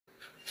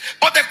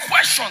But the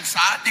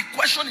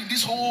question in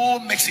this whole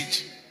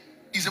message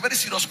is a very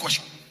serious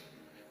question.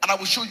 And I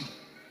will show you.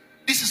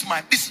 This is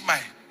my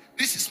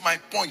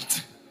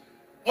point.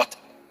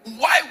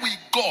 Why will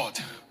God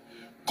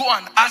go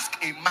and ask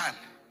a man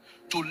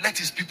to let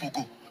his people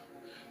go?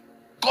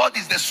 God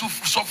is the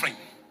sovereign.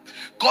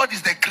 God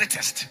is the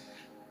greatest.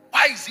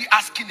 Why is he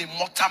asking a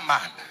mortal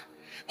man?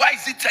 Why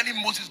is he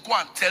telling Moses, go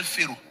and tell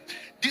Pharaoh?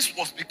 This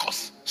was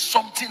because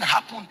something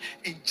happened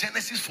in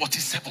Genesis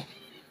 47.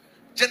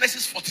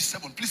 Genesis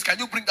 47. Please, can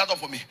you bring that up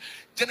for me?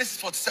 Genesis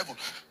 47.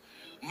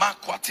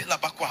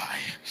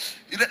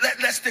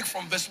 Let's take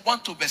from verse 1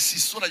 to verse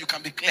 6 so that you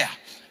can be clear.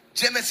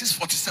 Genesis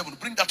 47.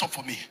 Bring that up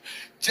for me.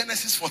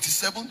 Genesis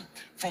 47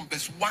 from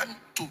verse 1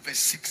 to verse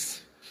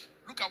 6.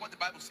 Look at what the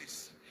Bible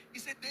says. He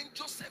said, then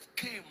Joseph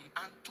came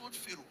and told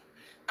Pharaoh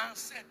and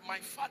said, my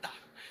father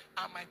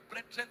and my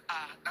brethren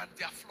are, and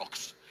their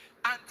flocks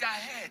and their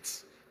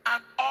herds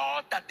and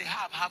all that they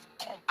are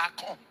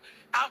come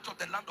out of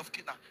the land of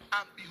Canaan,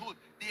 and behold,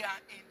 they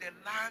are in the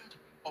land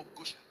of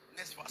Goshen.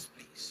 Next verse,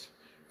 please.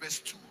 Verse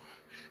 2.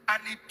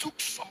 And he took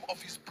some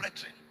of his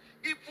brethren,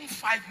 even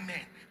 5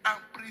 men,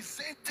 and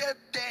presented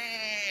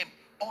them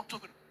unto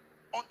Pharaoh.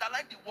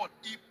 Underline the word,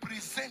 he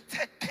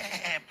presented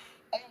them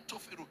unto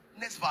Pharaoh.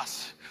 Next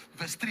verse,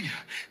 verse 3.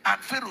 And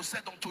Pharaoh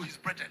said unto his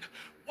brethren,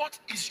 what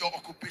is your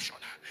occupation?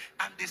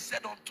 And they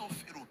said unto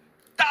Pharaoh,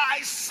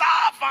 thy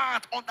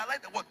servant, underline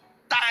the word,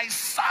 thy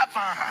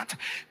servant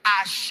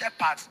are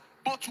shepherds,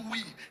 both we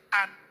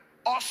and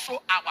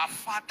also our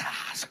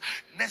fathers.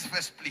 Next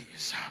verse,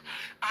 please.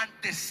 And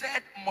they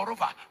said,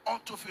 moreover,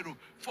 unto Pharaoh,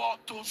 for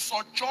to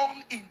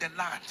sojourn in the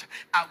land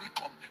are we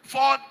come.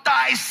 For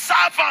thy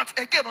servant,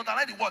 again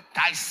underline the word,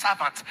 thy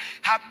servant,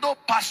 have no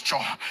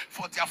pasture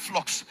for their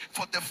flocks,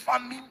 for the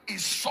famine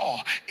is sore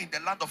in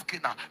the land of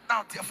Canaan.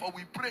 Now therefore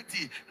we pray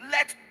thee,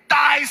 let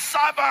thy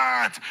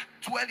servant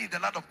dwell in the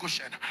land of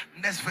Goshen.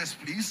 Next verse,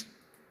 please.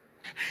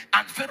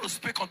 And Pharaoh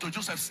spake unto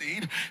Joseph,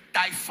 saying,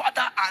 thy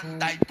father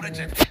and thy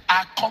brethren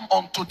are come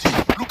unto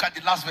thee. Look at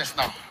the last verse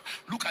now.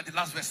 Look at the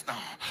last verse now.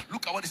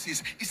 Look at what it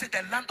says. He said,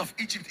 the land of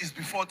Egypt is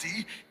before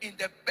thee. In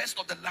the best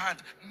of the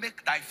land,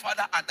 make thy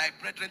father and thy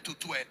brethren to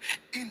dwell.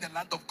 In the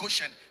land of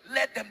Goshen,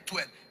 let them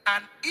dwell.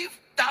 And if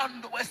thou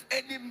knowest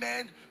any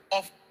man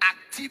of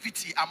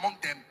activity among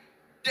them,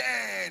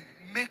 then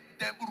make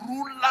them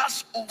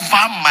rulers over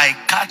my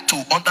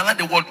cattle. Underline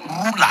the word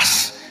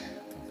rulers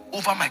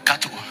over my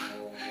cattle.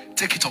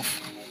 Take it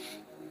off.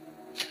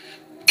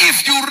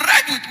 If you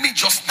read with me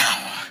just now,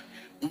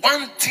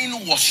 one thing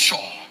was sure.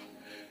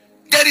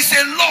 There is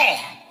a law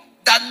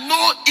that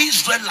no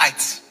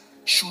Israelite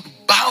should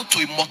bow to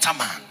a mortal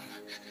man.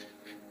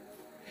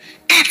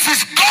 It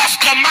is God's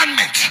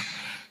commandment.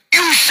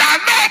 You shall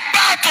not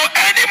bow to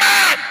any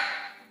man.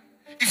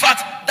 In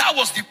fact, that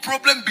was the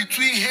problem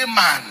between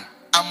Haman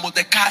and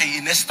Mordecai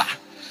in Esther.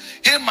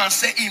 Haman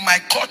said, in my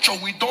culture,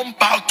 we don't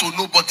bow to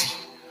nobody.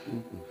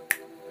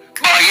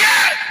 But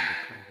yeah,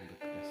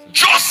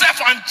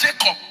 Joseph and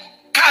Jacob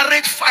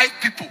carried 5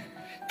 people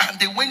and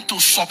they went to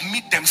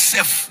submit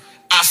themselves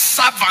as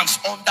servants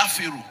under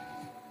Pharaoh.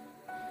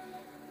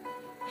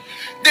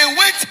 They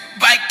went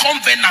by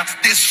covenant.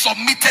 They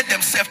submitted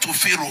themselves to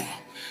Pharaoh.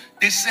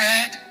 They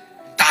said,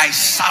 thy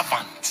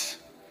servant.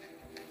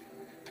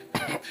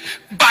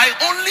 By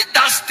only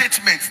that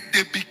statement,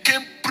 they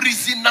became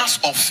prisoners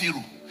of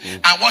Pharaoh.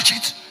 And watch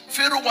it.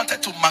 Pharaoh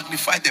wanted to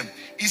magnify them.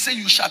 He said,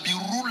 you shall be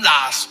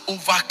rulers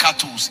over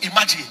cattle.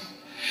 Imagine.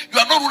 You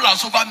are not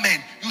rulers over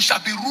men. You shall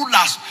be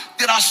rulers.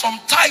 There are some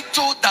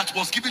title that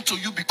was given to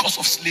you because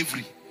of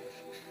slavery.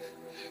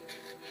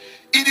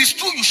 It is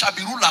true you shall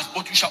be rulers,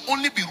 but you shall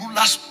only be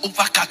rulers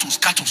over cattle.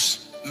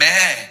 That's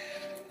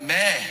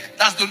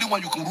the only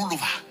one you can rule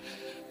over.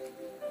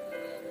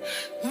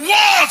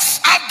 Words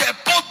have the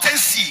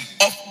potency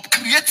of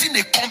creating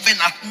a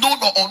covenant,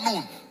 known or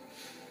unknown.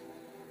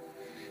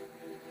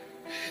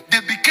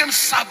 They became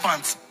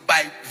servants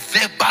by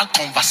verbal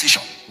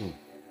conversation.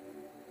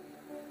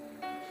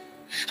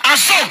 And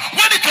so,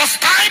 when it was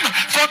time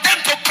for them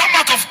to come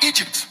out of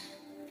Egypt,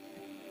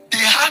 they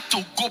had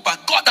to go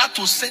back. God had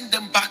to send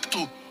them back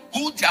to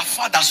who their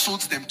father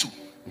sold them to.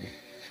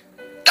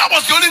 That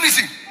was the only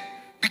reason.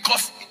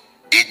 Because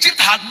Egypt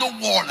had no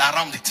wall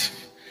around it.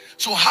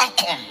 So how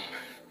come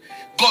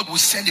God will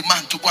send a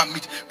man to go and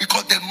meet?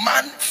 Because the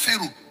man,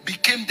 Pharaoh,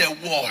 became the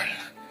wall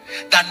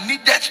that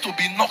needed to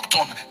be knocked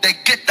on, the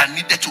gate that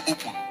needed to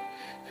open.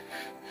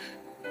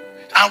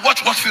 And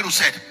watch what Pharaoh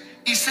said.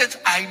 He said,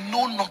 I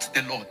know not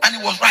the Lord. And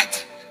he was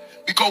right.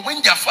 Because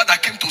when their father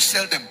came to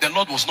sell them, the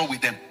Lord was not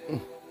with them.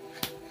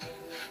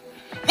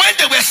 When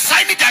they were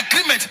signing the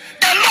agreement,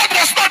 the Lord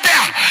was not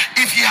there.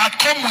 If he had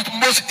come with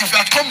Moses, if he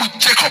had come with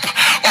Jacob,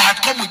 or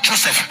had come with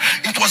Joseph,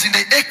 it was in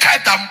the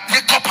archive that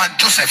Jacob and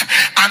Joseph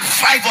and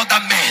 5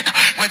 other men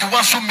were the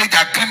ones who made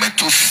the agreement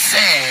to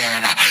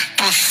sell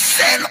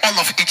all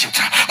of Egypt,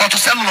 or to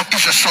sell all of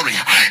Israel. Sorry,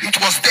 it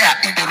was there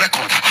in the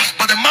record.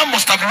 But the man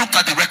must have looked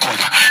at the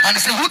record and he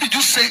said, who did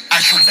you say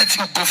I should let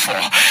you go for?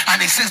 And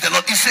he says, the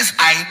Lord. He says,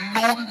 I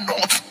know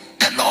not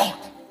the Lord.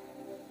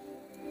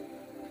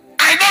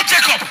 I know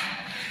Jacob.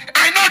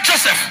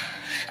 Joseph,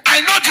 I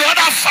know the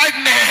other 5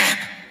 men,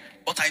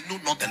 but I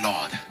know not the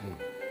Lord.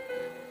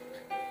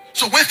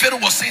 So when Pharaoh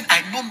was saying,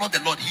 I know not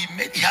the Lord, he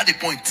had a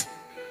point.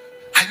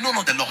 I know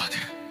not the Lord.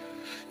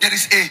 There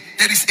is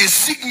a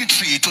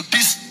signatory to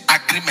this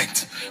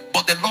agreement,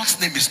 but the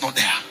Lord's name is not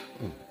there.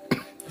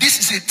 This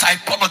is a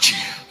typology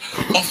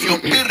of your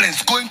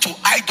parents going to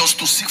idols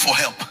to seek for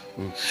help.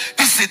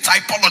 This is a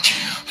typology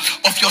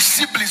of your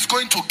siblings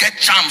going to get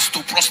charms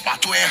to prosper,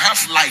 to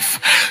enhance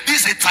life.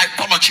 This is a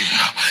typology.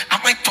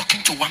 Am I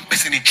talking to one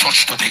person in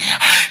church today?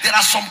 There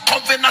are some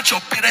covenants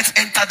your parents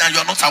entered and you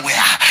are not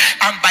aware,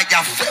 and by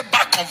their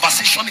verbal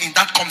conversation in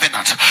that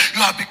covenant,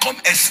 you have become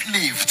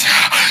enslaved.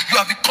 You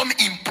have become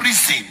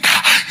imprisoned.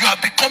 You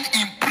have become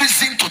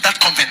imprisoned to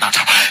that covenant.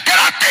 There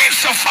are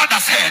things your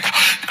father said.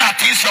 There are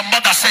things your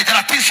mother said. There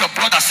are things your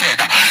brother said.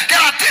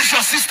 There are things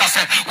your sister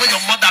said. When your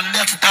mother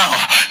knelt down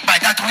by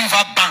that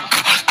river bank,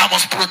 I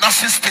was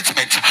pronouncing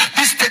statement.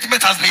 This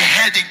statement has been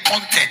heard in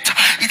content.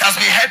 It has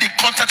been heard in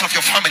content of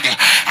your family.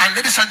 And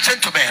ladies and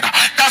gentlemen,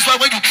 that's why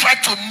when you try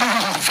to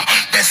move,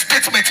 the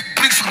statement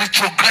brings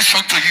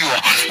retrogression to you.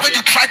 When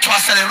you try to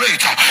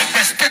accelerate,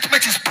 the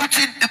statement is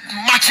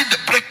matching the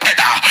brake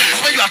pedal.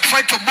 When you are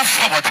trying to move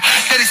forward,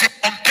 there is a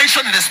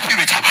contention in the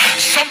spirit.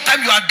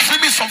 Sometimes you are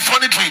dreaming some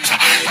funny dreams.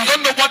 You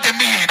don't know what they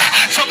mean.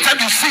 Sometimes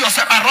you see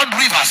yourself around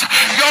rivers.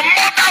 Your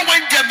mother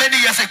went there many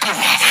years ago.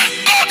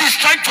 God is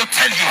trying to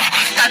tell you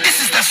that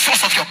this is the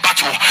source of your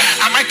battle.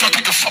 Am I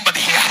talking to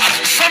somebody here?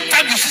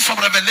 Sometimes you see some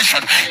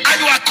revelation and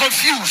you are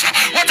confused.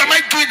 What am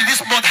I doing in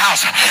this mud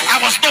house? I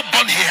was not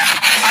born here.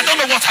 I don't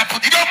know what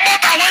happened. Your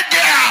mother went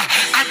there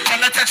and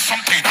collected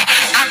something,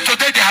 and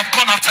today they have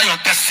gone after your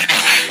destiny.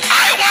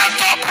 I want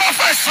to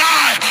prophesy.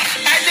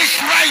 Any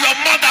shrine your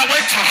mother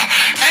went to,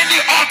 any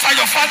altar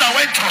your father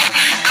went to,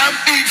 and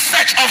in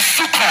search of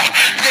succor,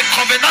 they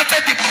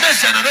covenanted the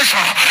next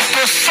generation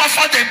to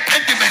suffer the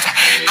impediment.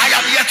 I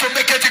am here to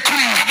make a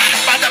decree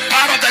by the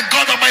power of the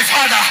God of my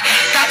father.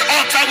 That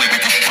altar will be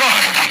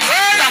destroyed.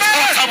 That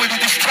altar will be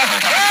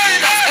destroyed.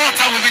 That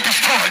altar will be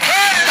destroyed.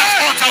 That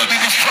altar will be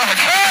destroyed.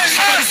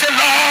 Somebody say,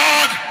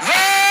 Lord.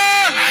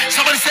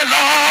 Somebody say,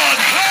 Lord.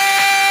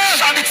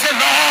 Somebody say,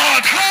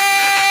 Lord.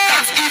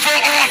 That evil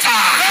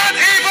altar. That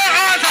evil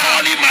altar.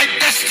 Calling my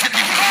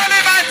destiny.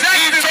 Calling my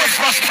destiny. Into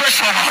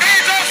frustration.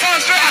 Into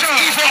frustration.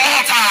 That evil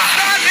altar.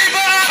 That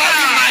evil altar.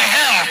 Calling my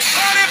health.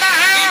 Calling my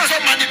health. Into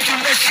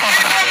manipulation.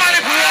 Into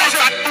manipulation.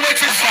 What are you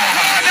waiting for?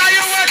 What are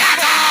you waiting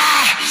for?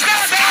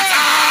 Scatter.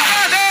 Scatter.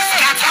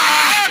 Scatter.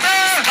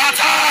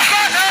 Scatter.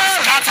 Scatter.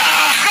 Scatter.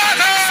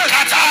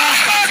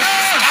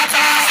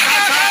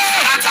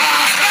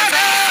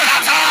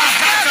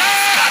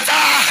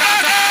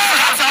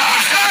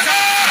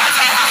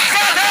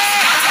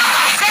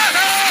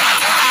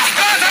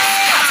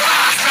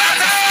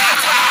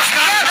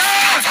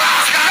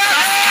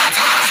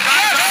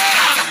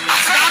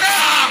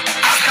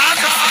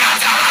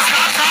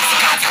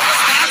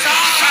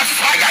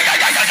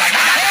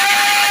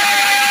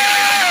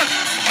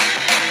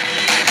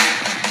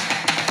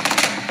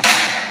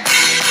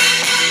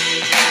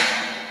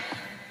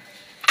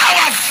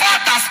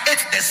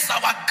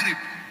 Sour grape,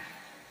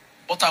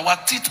 but our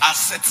teeth are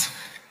set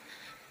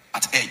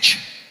at edge.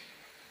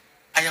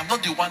 I am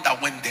not the one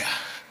that went there,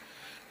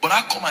 but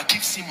I come and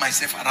keep seeing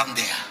myself around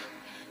there.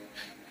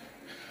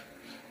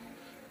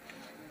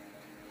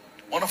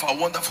 One of our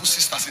wonderful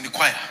sisters in the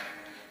choir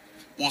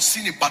was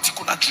seeing a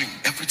particular dream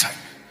every time,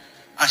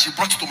 and she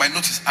brought it to my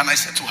notice, and I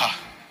said to her,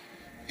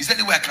 is there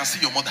any way I can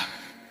see your mother?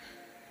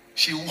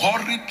 She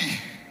hurriedly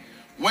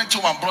went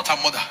home and brought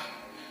her mother,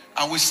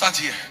 and we sat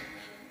here.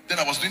 Then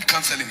I was doing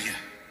counseling here.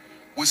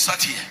 We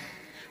sat here,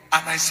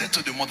 and I said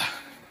to the mother,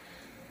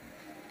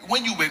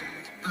 when you were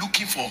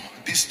looking for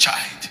this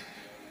child,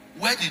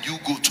 where did you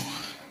go to?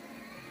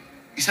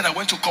 He said, I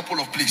went to a couple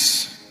of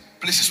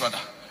places rather.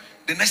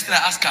 The next thing I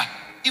asked her,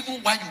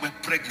 even while you were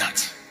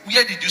pregnant,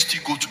 where did you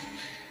still go to?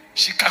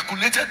 She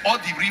calculated all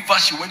the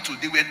rivers she went to.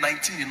 They were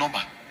 19 in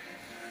number.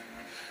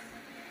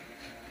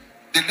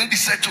 The lady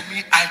said to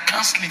me, I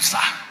can't sleep,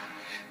 sir.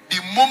 The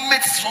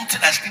moment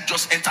something I sleep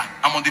just enter,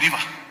 I'm on the river.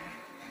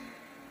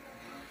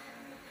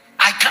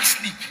 I can't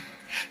sleep.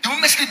 The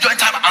moment sleep joint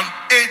time, I'm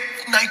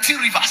 19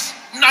 rivers.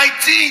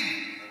 19.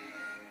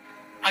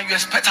 And you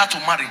expect her to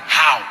marry?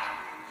 How?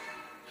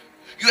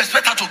 You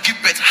expect her to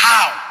give birth?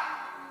 How?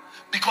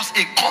 Because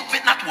a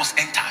covenant was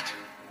entered.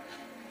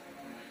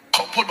 A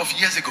couple of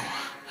years ago,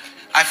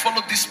 I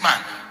followed this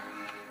man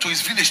to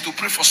his village to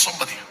pray for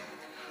somebody.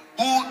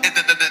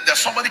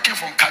 Somebody came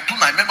from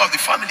Kaduna, a member of the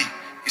family.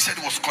 He said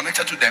he was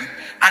connected to them.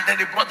 And then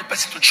they brought the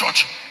person to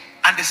church.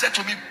 And they said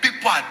to me,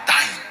 people are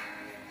dying.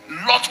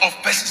 Lot of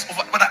persons,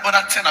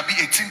 whether 10 or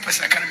 18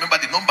 persons, I can't remember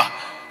the number.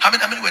 How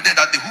many were there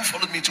that who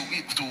followed me to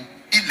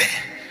Ile?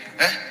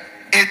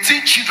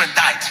 18 children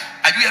died.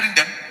 Are you hearing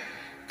them?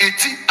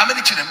 18. How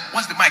many children?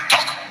 What's the mic?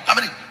 Talk. How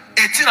many?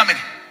 18. How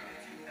many?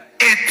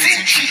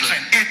 18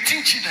 children.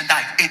 18 children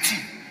died. 18.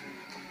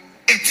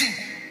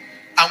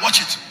 And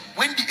watch it.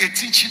 When the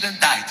 18 children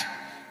died,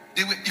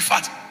 they were, in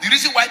fact, the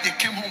reason why they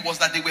came home was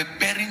that they were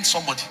burying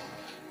somebody.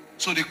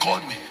 So they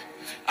called me.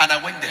 And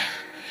I went there.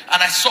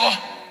 And I saw,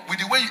 with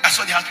the way I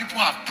saw the house, people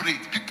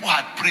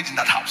had prayed in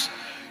that house.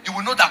 You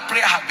will know that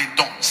prayer had been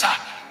done. Sir,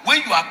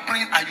 when you are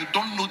praying and you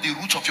don't know the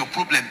root of your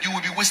problem, you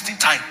will be wasting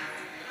time.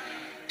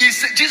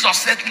 Jesus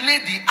said,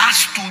 lay the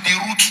axe to the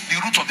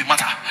root of the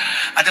matter.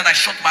 And then I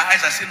shut my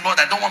eyes. I said,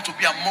 Lord, I don't want to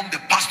be among the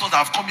pastors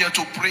that have come here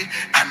to pray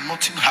and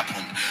nothing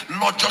happened.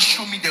 Lord, just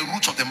show me the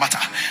root of the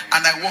matter.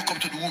 And I walk up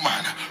to the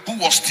woman who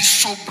was still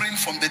sobering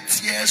from the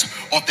tears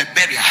of the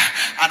burial.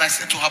 And I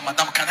said to her,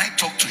 Madam, can I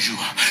talk to you?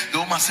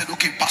 The woman said,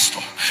 okay,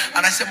 pastor.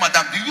 And I said,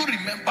 Madam, do you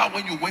remember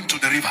when you went to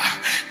the river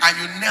and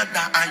you knelt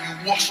down and you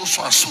washed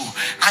so and so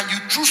and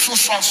you threw so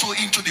and so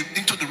into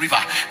the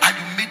river and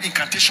you made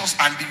incantations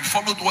and you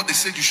followed what they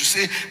said you should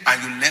say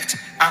and you left,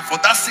 and for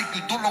that sake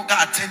you no longer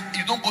attend,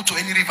 you don't go to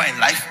any river in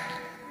life?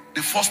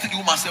 The first thing the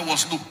woman said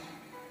was no.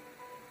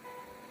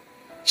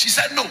 She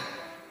said no.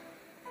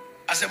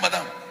 I said,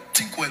 Madam,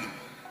 think well,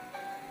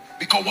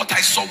 because what I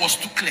saw was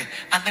too clear.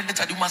 And then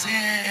later the woman said,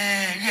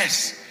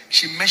 yes.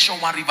 She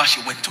mentioned one river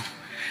she went to,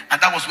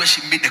 and that was where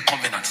she made the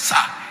covenant. Sir,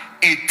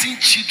 18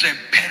 children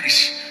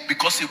perished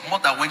because a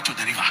mother went to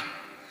the river.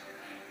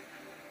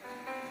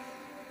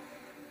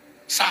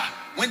 Sir,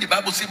 when the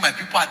Bible says my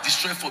people are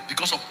destroyed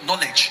because of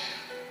knowledge,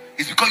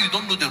 it's because you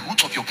don't know the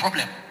root of your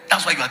problem.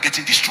 That's why you are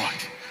getting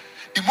destroyed.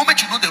 The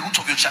moment you know the root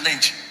of your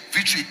challenge,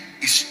 victory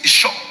is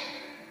sure.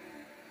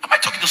 Am I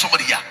talking to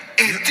somebody here?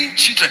 18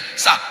 children.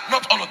 Sir,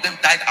 not all of them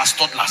died as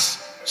toddlers.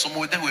 Some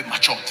of them were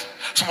matured.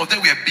 Some of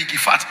them were big, in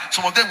fact,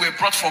 some of them were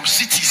brought from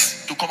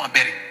cities to come and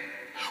bury.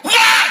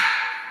 Why?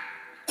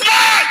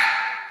 Why?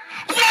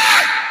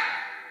 Why?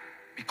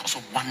 Because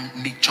of one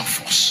major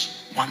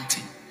force. One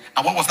thing.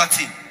 And what was that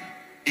thing?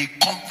 A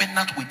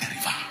covenant with the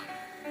river.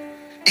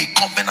 A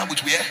covenant with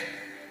where?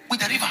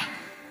 With the river.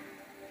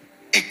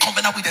 A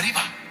covenant with the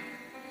river.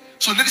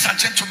 So ladies and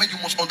gentlemen,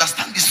 you must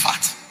understand this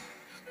fact,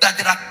 that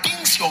there are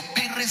things your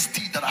parents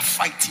did that are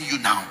fighting you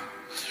now.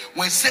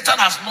 When Satan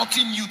has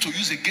nothing new to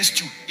use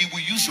against you, he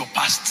will use your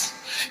past.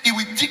 He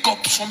will dig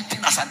up something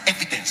as an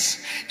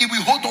evidence. He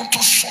will hold on to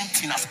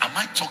something as, am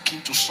I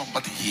talking to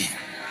somebody here?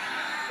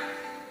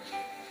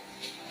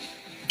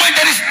 When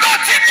there is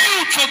nothing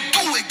new to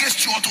do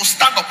against you or to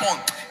stand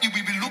upon, he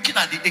will be looking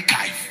at the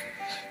archive.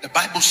 The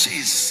Bible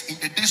says, in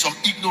the days of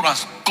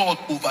ignorance, God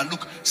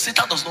overlook.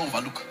 Satan does not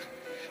overlook.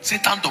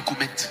 Satan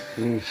documents.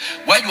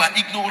 While you are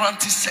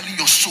ignorantly selling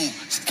your soul,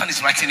 Satan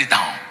is writing it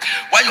down.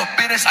 While your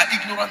parents are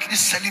ignorantly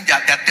selling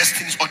their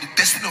destinies or the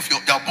destiny of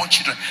their born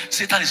children,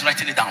 Satan is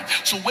writing it down.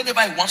 So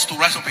whenever he wants to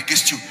rise up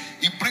against you,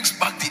 he brings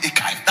back the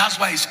archive. That's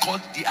why he's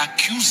called the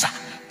accuser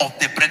of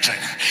the brethren.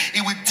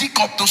 He will dig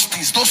up those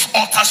things, those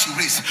altars you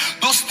raised,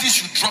 those things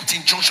you dropped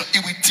in junction. He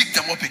will dig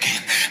them up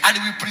again, and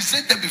he will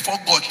present them before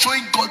God,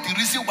 showing God the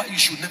reason why you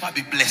should never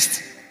be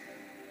blessed.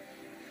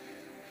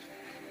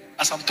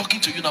 As I'm talking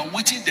to you now,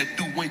 waiting they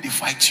do when they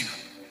fight you.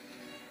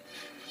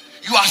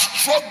 You are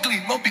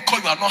struggling not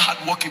because you are not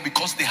hardworking,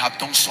 because they have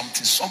done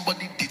something.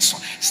 Somebody did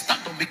something.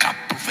 Stand up, make a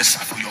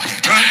professor for your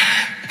head.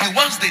 The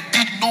ones they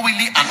did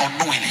knowingly and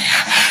unknowingly,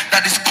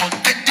 that is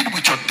contending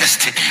with your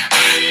destiny,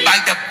 by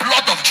the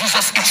blood of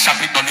Jesus it shall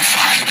be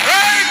nullified.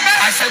 Amen.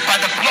 I said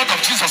by the blood of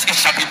Jesus it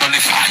shall be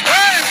nullified.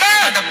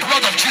 Amen. By the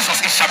blood of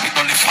Jesus it shall be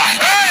nullified.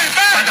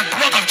 Amen. By the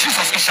blood of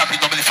Jesus it shall be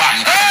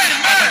nullified.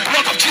 Amen. By the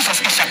blood of Jesus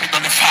it shall be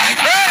nullified.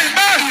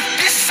 Amen. If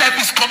this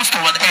service comes to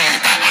an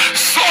end,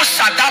 so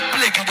shall that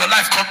plague in your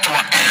life come to